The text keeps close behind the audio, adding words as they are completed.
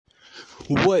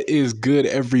What is good,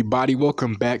 everybody?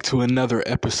 Welcome back to another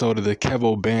episode of the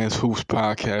Kevo Bands Hoops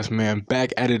podcast, man.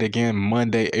 Back at it again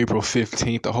Monday, April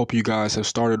 15th. I hope you guys have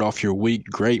started off your week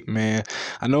great, man.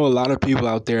 I know a lot of people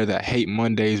out there that hate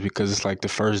Mondays because it's like the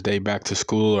first day back to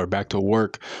school or back to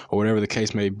work or whatever the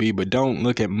case may be, but don't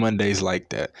look at Mondays like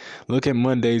that. Look at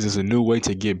Mondays as a new way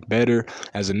to get better,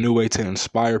 as a new way to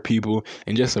inspire people,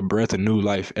 and just a breath of new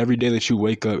life. Every day that you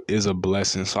wake up is a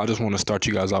blessing, so I just want to start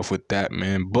you guys off with that,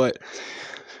 man. But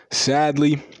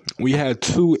sadly, we had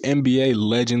two NBA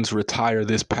legends retire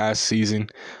this past season,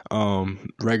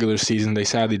 regular season. They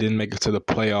sadly didn't make it to the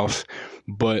playoffs.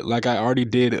 But like I already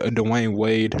did a Dwayne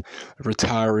Wade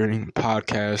retiring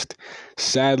podcast,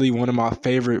 sadly, one of my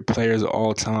favorite players of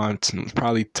all time,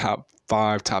 probably top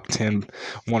 5, top 10,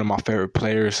 one of my favorite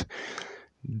players,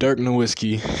 Dirk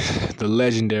Nowitzki, the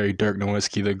legendary Dirk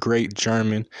Nowitzki, the great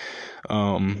German,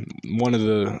 one of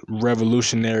the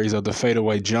revolutionaries of the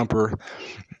fadeaway jumper,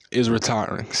 is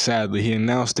retiring. Sadly, he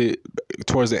announced it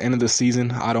towards the end of the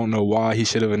season. I don't know why. He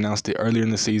should have announced it earlier in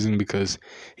the season because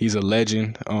he's a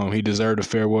legend. He deserved a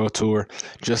farewell tour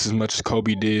just as much as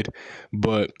Kobe did,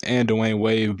 and Dwayne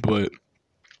Wade, but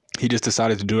he just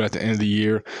decided to do it at the end of the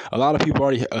year. A lot of people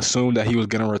already assumed that he was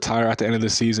going to retire at the end of the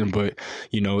season, but,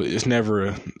 it's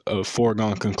never a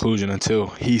foregone conclusion until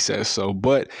he says so.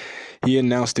 But he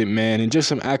announced it, man. And just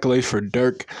some accolades for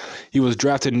Dirk. He was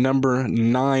drafted number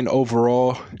 9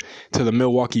 overall to the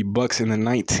Milwaukee Bucks in the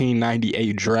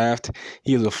 1998 draft.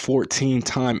 He is a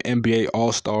 14-time NBA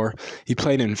All-Star. He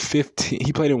played in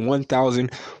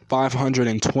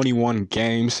 1,521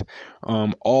 games,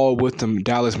 all with the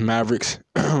Dallas Mavericks.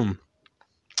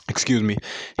 Excuse me.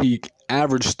 He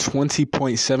averaged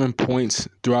 20.7 points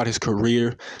throughout his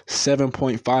career,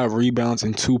 7.5 rebounds,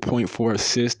 and 2.4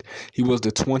 assists. He was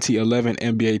the 2011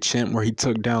 NBA champ where he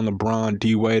took down LeBron,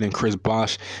 D. Wade, and Chris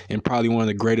Bosh in probably one of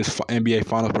the greatest NBA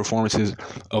Finals performances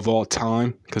of all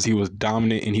time because he was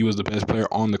dominant and he was the best player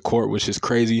on the court, which is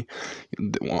crazy,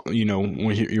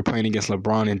 when you're playing against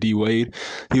LeBron and D. Wade.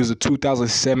 He was the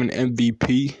 2007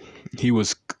 MVP. He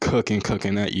was cooking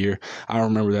that year. I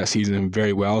remember that season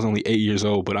very well. I was only 8 years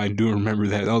old, but I do remember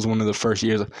that. That was one of the first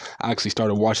years I actually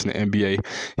started watching the NBA.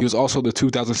 He was also the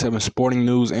 2007 Sporting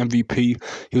News MVP.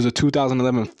 He was a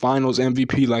 2011 Finals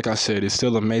MVP. Like I said, it's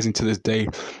still amazing to this day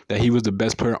that he was the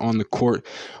best player on the court,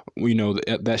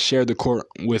 that shared the court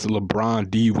with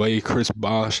LeBron, D. Wade, Chris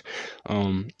Bosh,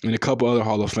 and a couple other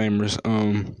Hall of Famers.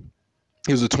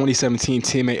 He was the 2017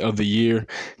 Teammate of the Year.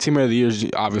 Teammate of the Year is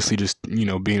obviously just,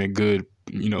 being a good,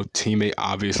 teammate,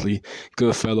 obviously.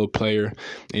 Good fellow player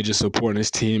and just supporting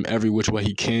his team every which way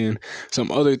he can.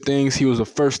 Some other things, he was a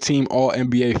first-team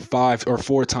All-NBA 4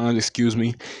 times,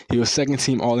 He was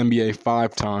second-team All-NBA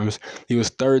 5 times. He was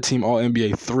third-team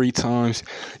All-NBA 3 times.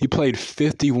 He played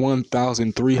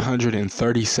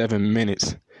 51,337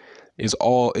 minutes. Is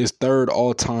third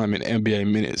all-time in NBA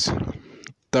minutes.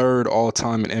 Third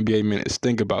all-time in NBA minutes.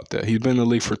 Think about that. He's been in the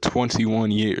league for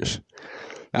 21 years.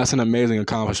 That's an amazing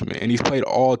accomplishment. And he's played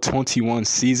all 21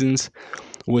 seasons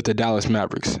with the Dallas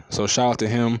Mavericks. So shout out to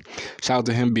him. Shout out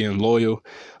to him being loyal.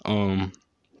 I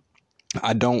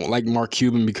don't like Mark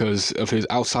Cuban because of his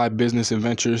outside business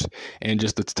adventures and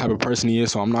just the type of person he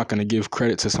is. So I'm not going to give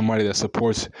credit to somebody that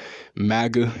supports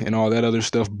MAGA and all that other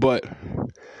stuff. But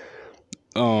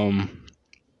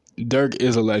Dirk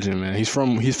is a legend, man. He's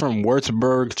from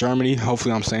Würzburg, Germany.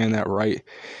 Hopefully I'm saying that right.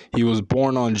 He was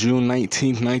born on June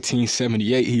 19th,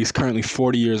 1978. He's currently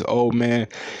 40 years old, man.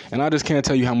 And I just can't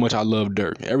tell you how much I love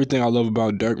Dirk. Everything I love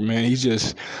about Dirk, man,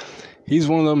 he's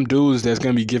one of them dudes that's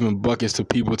going to be giving buckets to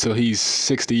people till he's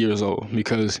 60 years old.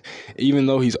 Because even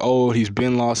though he's old, he's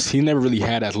been lost, he never really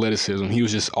had athleticism. He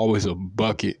was just always a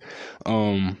bucket.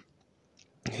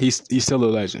 He's still a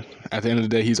legend. At the end of the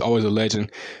day, he's always a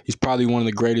legend. He's probably one of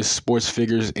the greatest sports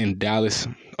figures in Dallas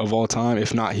of all time.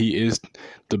 If not, he is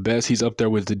the best. He's up there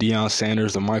with the Deion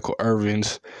Sanders, the Michael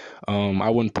Irvins.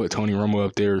 I wouldn't put Tony Romo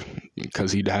up there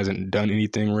because he hasn't done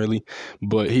anything really.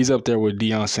 But he's up there with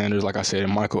Deion Sanders, like I said,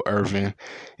 and Michael Irvin,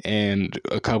 and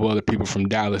a couple other people from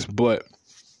Dallas. But,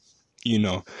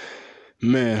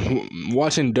 man,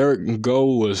 watching Dirk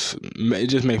go it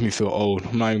just makes me feel old.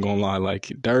 I'm not even going to lie.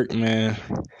 Like, Dirk, man,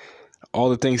 all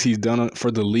the things he's done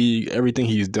for the league, everything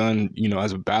he's done,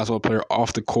 as a basketball player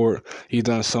off the court. He's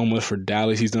done so much for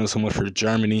Dallas. He's done so much for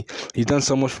Germany. He's done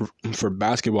so much for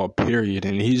basketball, period.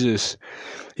 And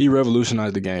he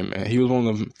revolutionized the game, man. He was one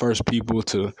of the first people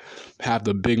to have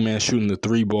the big man shooting the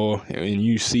 3-ball. And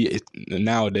you see it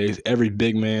nowadays. Every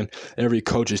big man, every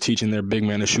coach is teaching their big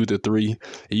man to shoot the 3.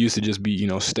 It used to just be,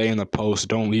 stay in the post,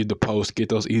 don't leave the post, get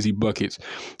those easy buckets.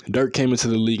 Dirk came into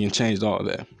the league and changed all of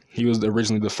that. He was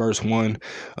originally the first one.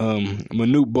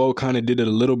 Manute Bol kind of did it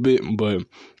a little bit, but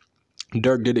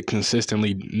Dirk did it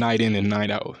consistently night in and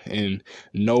night out, and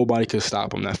nobody could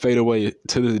stop him. That fadeaway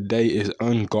to this day is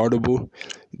unguardable.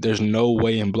 There's no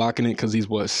way in blocking it because he's,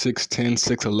 6'10",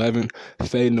 6'11",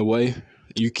 fading away.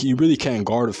 You really can't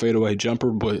guard a fadeaway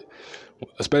jumper, but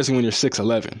especially when you're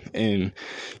 6'11".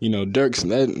 And, Dirk's,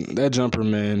 that jumper,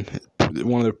 man,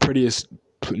 one of the prettiest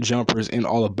jumpers in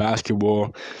all of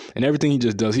basketball, and everything he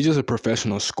just does. He's just a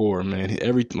professional scorer, man.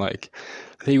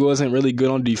 He wasn't really good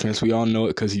on defense. We all know it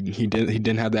because he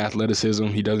didn't have the athleticism.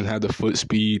 He doesn't have the foot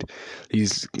speed.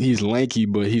 He's lanky,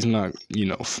 but he's not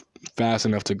fast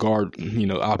enough to guard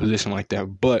opposition like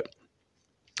that. But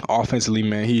offensively,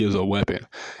 man, he is a weapon.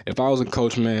 If I was a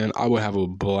coach, man, I would have a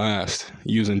blast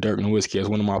using Dirk Nowitzki as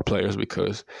one of my players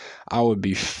because I would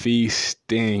be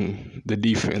feasting the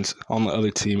defense on the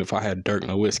other team if I had Dirk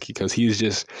Nowitzki because he's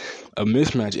just a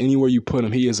mismatch. Anywhere you put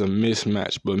him, he is a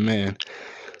mismatch. But, man,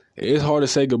 it's hard to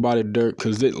say goodbye to Dirk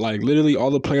because literally all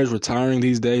the players retiring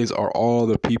these days are all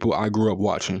the people I grew up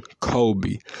watching.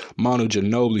 Kobe, Manu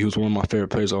Ginobili, who's one of my favorite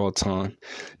players of all time,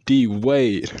 D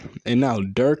Wade, and now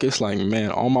Dirk. It's like,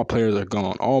 man, all my players are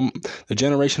gone. All the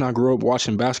generation I grew up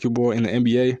watching basketball in the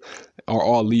NBA are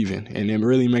all leaving, and it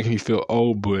really makes me feel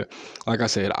old. But like I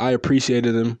said, I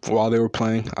appreciated them while they were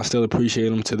playing. I still appreciate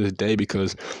them to this day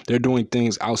because they're doing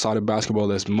things outside of basketball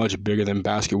that's much bigger than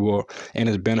basketball and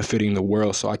is benefiting the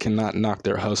world. So I cannot knock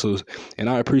their hustles, and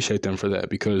I appreciate them for that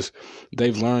because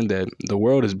they've learned that the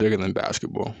world is bigger than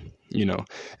basketball. And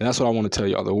that's what I want to tell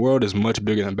y'all. The world is much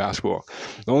bigger than basketball.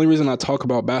 The only reason I talk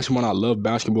about basketball and I love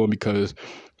basketball because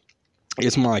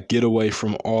it's my getaway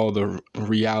from all the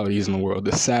realities in the world,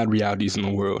 the sad realities in the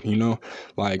world,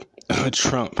 like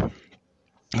Trump.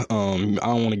 I don't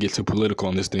want to get too political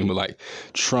on this thing, but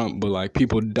Trump, but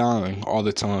people dying all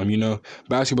the time,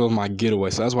 Basketball is my getaway,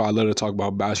 so that's why I love to talk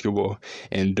about basketball.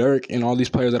 And Dirk and all these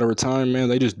players that are retiring, man,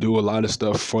 they just do a lot of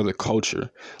stuff for the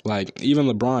culture. Even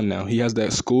LeBron now, he has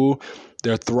that school,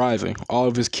 they're thriving. All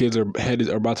of his kids are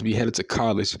about to be headed to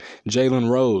college. Jalen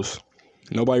Rose.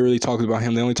 Nobody really talks about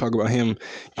him. They only talk about him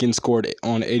getting scored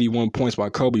on 81 points by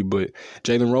Kobe. But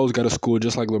Jalen Rose got a school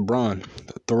just like LeBron,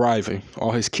 thriving.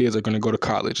 All his kids are going to go to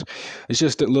college. It's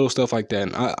just little stuff like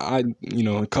that. And in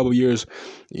a couple of years,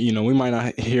 we might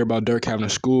not hear about Dirk having a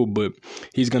school, but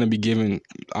he's going to be giving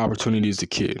opportunities to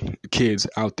kids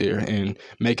out there and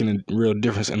making a real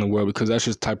difference in the world because that's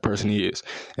just the type of person he is.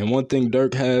 And one thing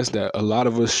Dirk has that a lot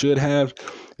of us should have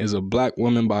is a black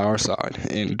woman by our side,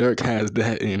 and Dirk has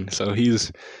that, and so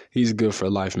he's good for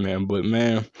life, man. But,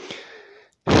 man,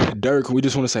 Dirk, we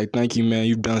just want to say thank you, man.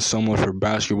 You've done so much for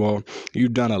basketball.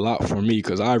 You've done a lot for me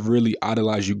because I really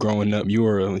idolized you growing up. You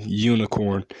were a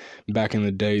unicorn back in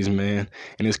the days, man.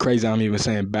 And it's crazy I'm even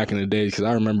saying back in the days because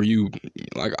I remember you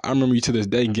to this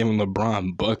day giving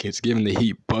LeBron buckets, giving the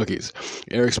Heat buckets.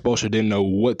 Eric Spoelstra didn't know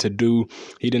what to do.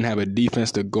 He didn't have a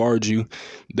defense to guard you.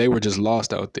 They were just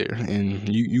lost out there. And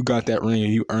you got that ring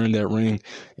and you earned that ring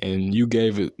and you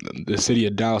gave the city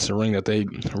of Dallas a ring that they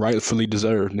rightfully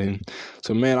deserved. And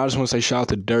so, man, I just want to say shout out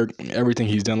to Dirk, everything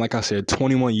he's done. Like I said,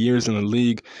 21 years in the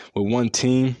league with one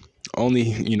team.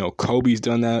 Only, Kobe's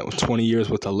done that with 20 years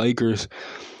with the Lakers.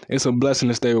 It's a blessing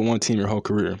to stay with one team your whole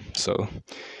career. So,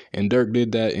 and Dirk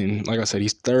did that. And like I said,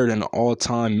 he's third in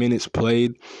all-time minutes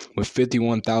played with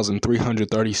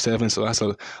 51,337. So that's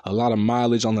a lot of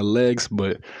mileage on the legs.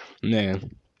 But,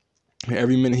 man,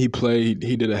 every minute he played,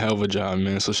 he did a hell of a job,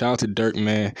 man. So shout out to Dirk,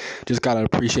 man. Just got to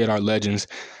appreciate our legends.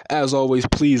 As always,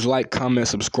 please like, comment,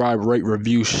 subscribe, rate,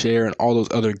 review, share, and all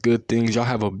those other good things. Y'all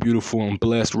have a beautiful and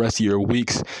blessed rest of your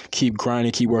weeks. Keep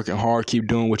grinding, keep working hard, keep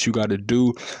doing what you got to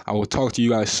do. I will talk to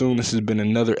you guys soon. This has been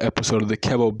another episode of the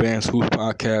Kevo Bands Hoops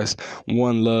Podcast.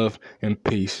 One love and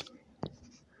peace.